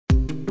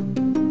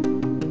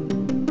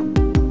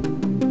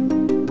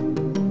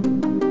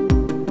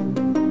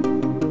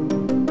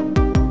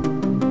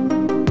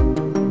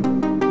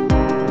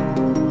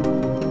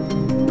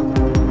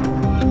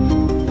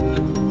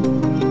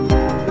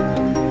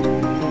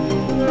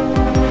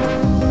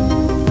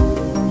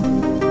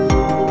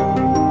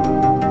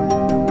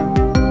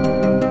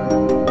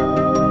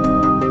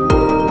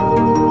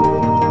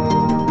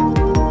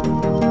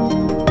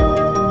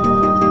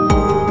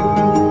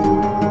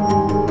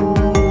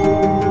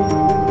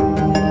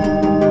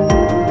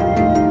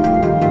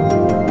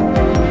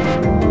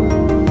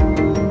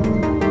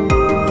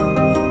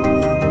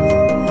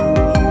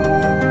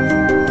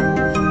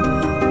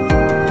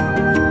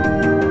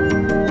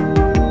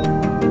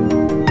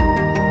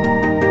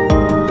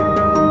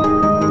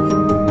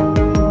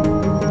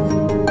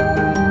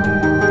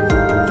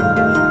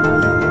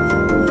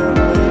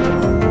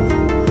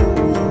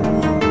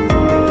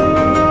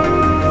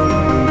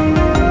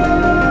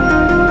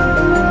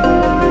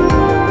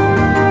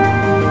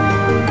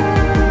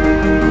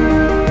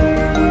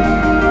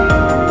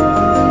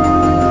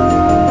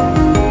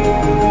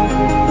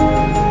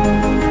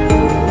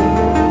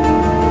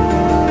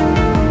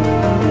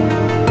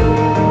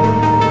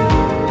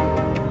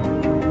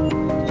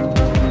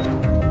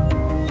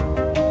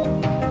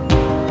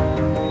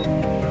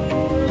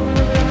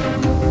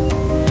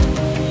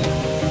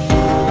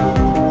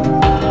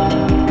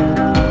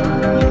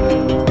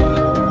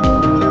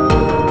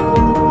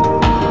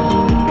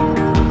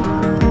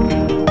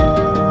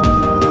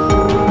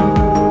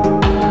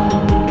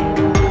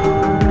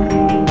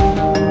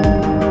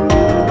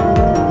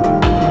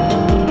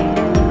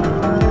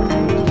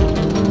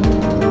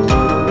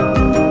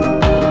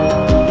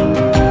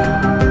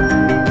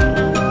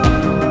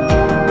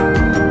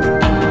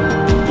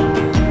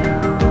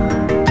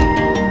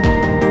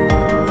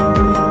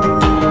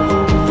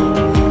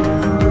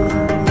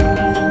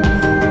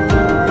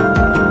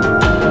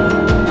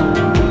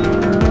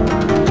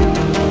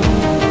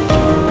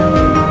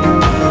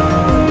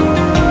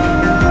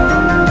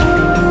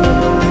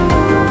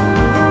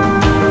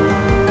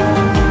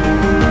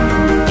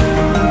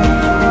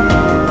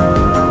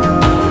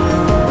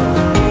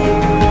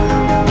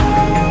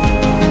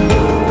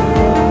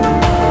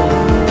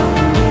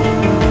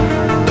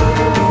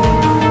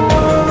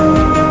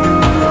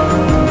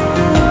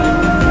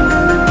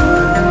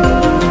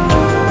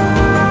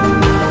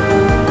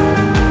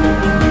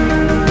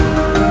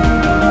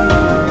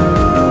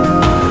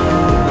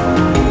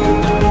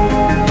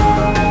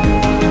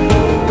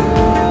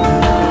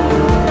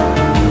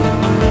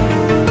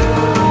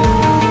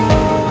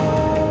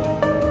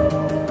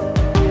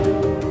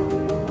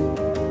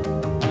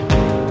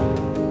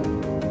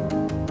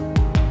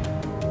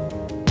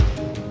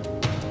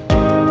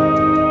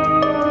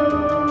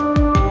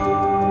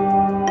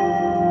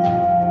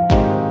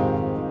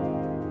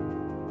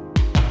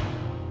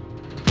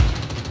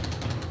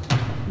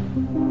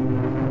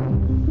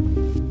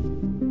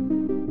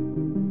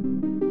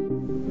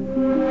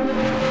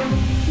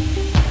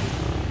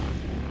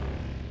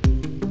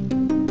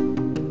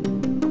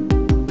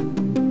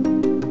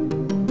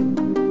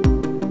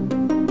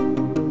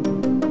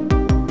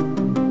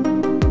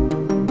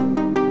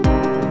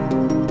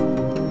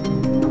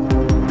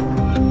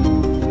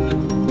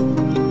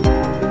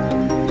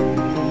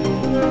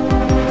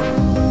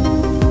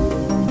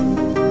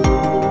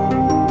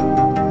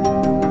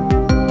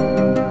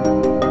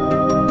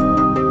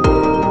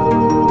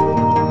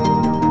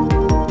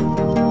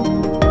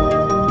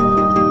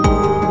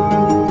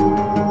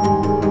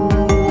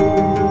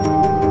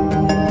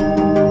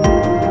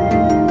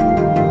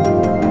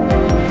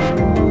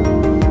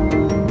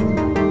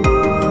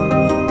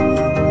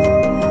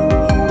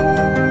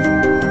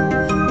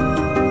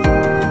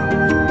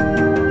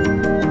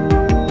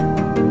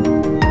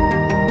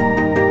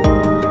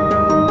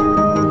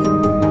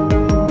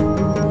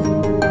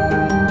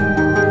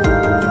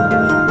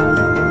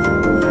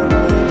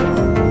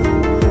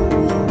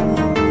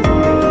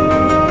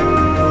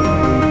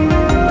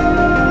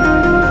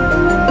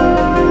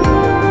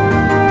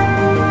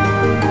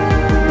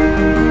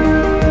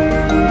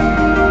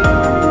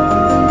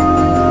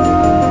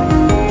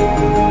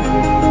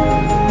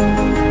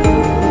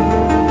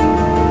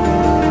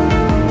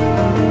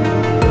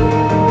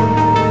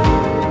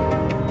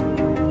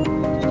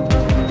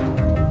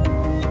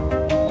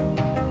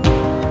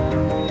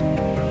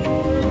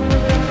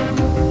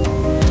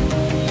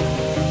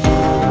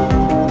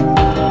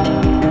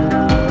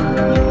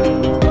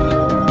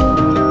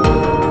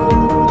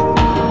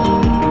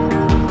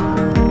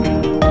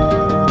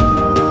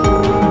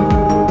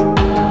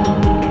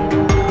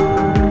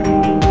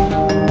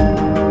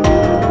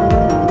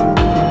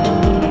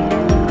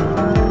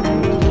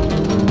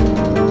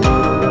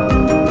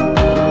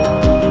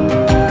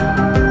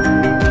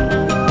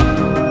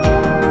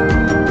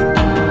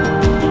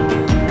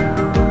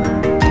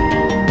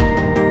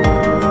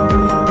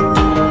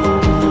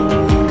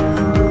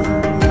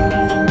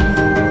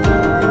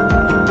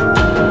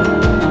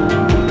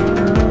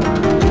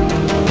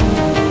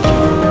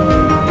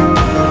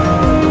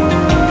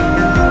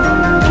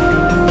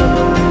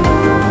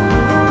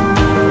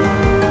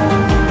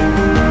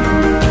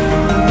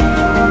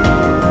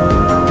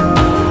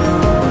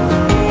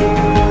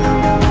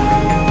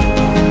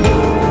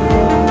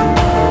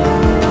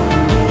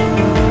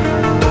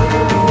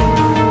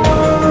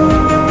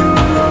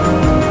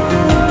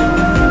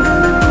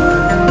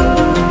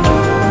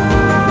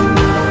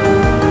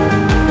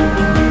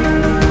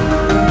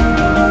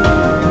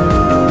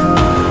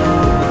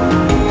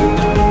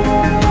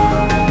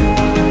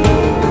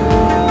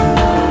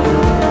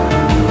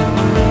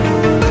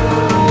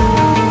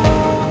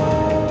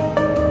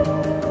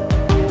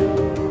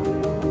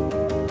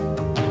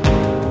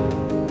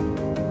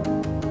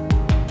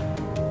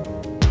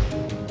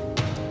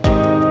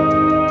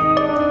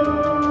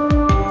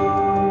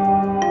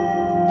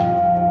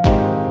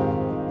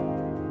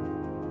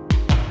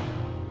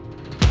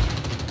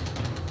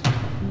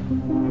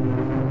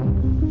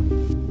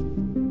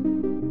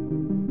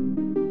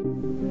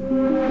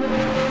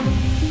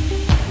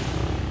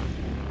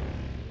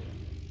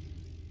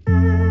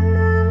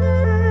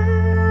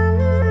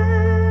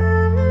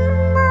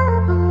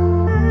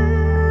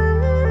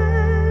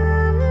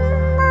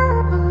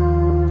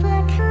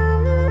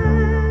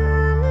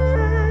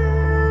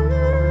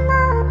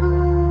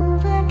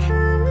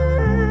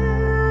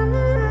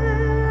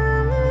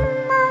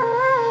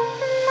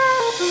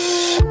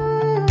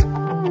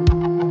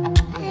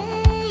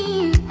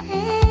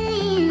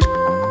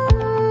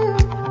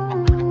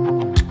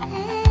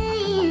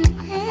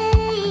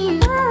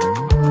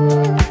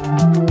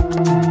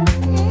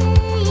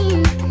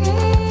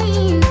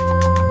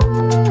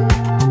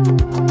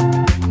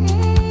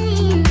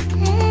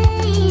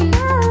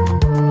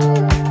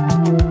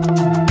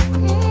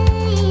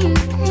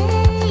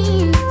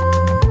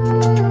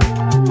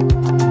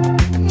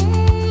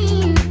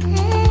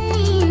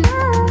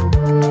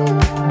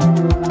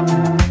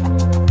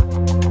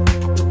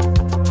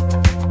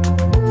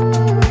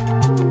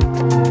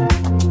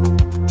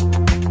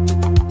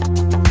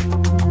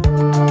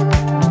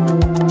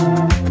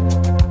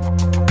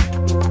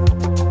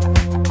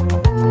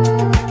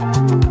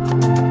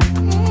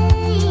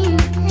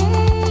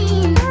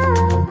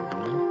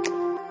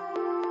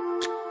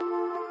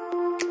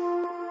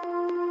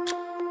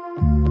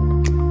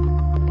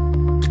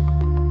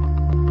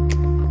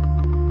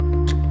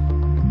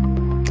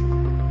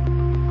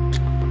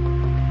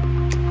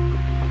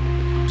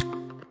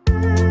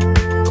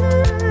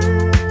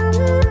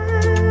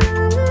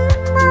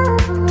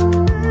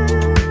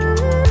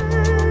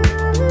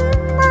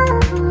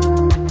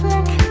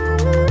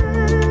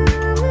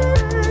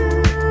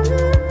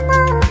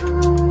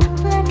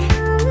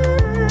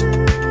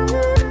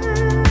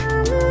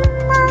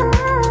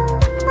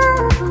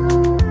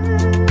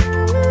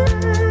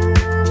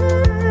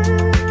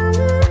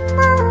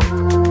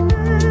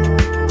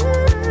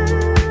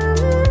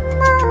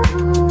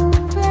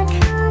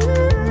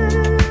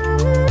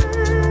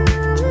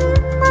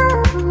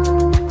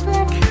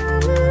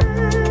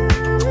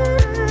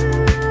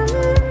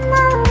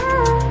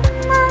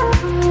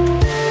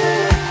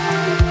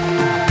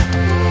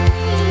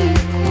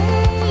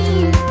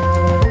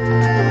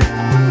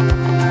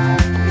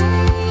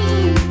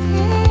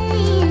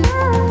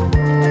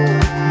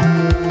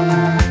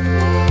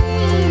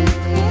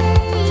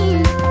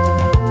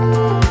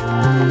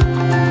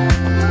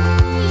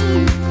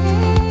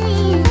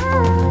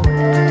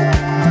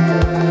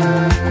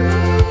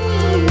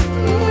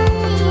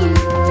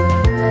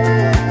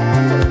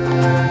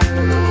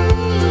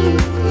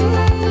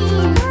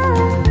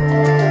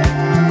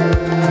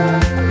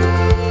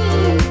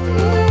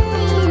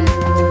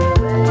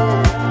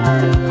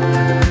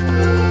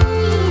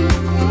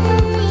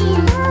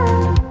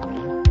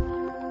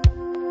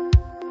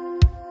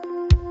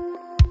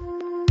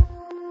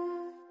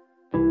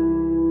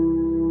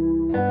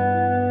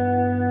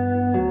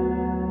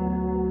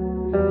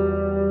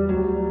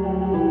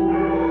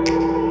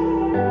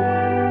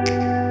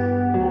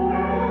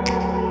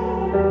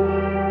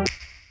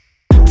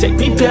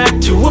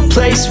back to a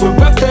place where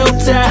I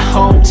felt at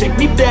home. Take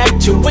me back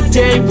to a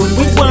day when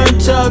we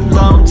weren't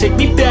alone. Take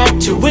me back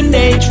to an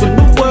age when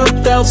the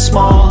world felt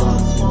small,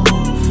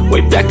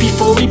 way back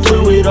before we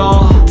blew it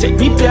all. Take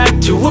me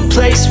back to a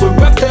place where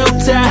I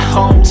felt at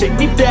home. Take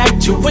me back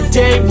to a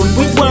day when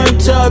we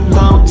weren't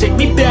alone. Take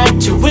me back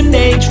to an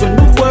age when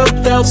the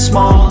world felt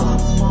small,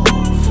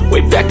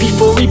 way back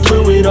before we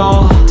blew it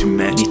all. Too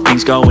many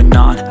things going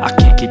on, I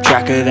can't keep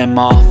track of them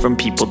all. From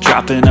people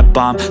dropping a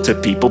bomb to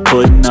people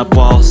putting up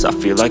walls. I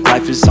feel like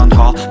life is on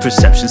hold,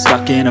 perception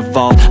stuck in a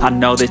vault. I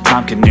know that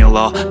time can heal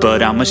all,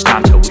 but how much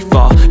time till we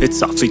fall?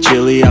 It's awfully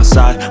chilly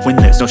outside when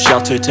there's no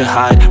shelter to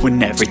hide.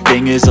 When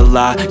everything is a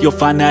lie, you'll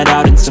find that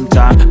out in some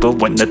time. But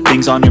when the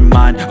things on your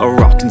mind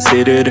are all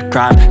considered a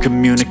crime,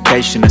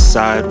 communication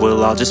aside,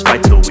 we'll all just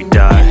fight till we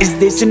die. Is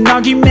this an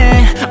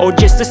argument or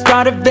just the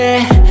start of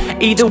it?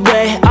 Either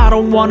way, I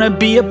don't wanna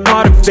be a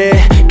part of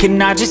it.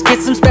 Can I just get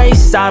some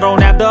space? I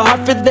don't have the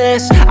heart for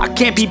this. I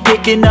can't be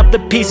picking up the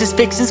pieces,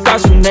 fixing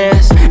scars from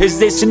this. Is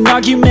this an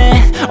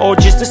argument or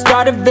just the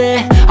start of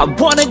it? I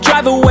wanna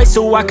drive away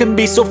so I can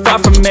be so far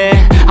from it.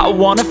 I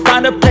wanna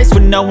find a place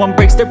where no one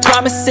breaks their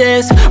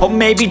promises, or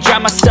maybe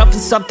drown myself in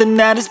something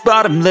that is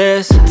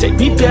bottomless. Take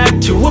me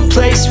back to a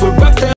place where I felt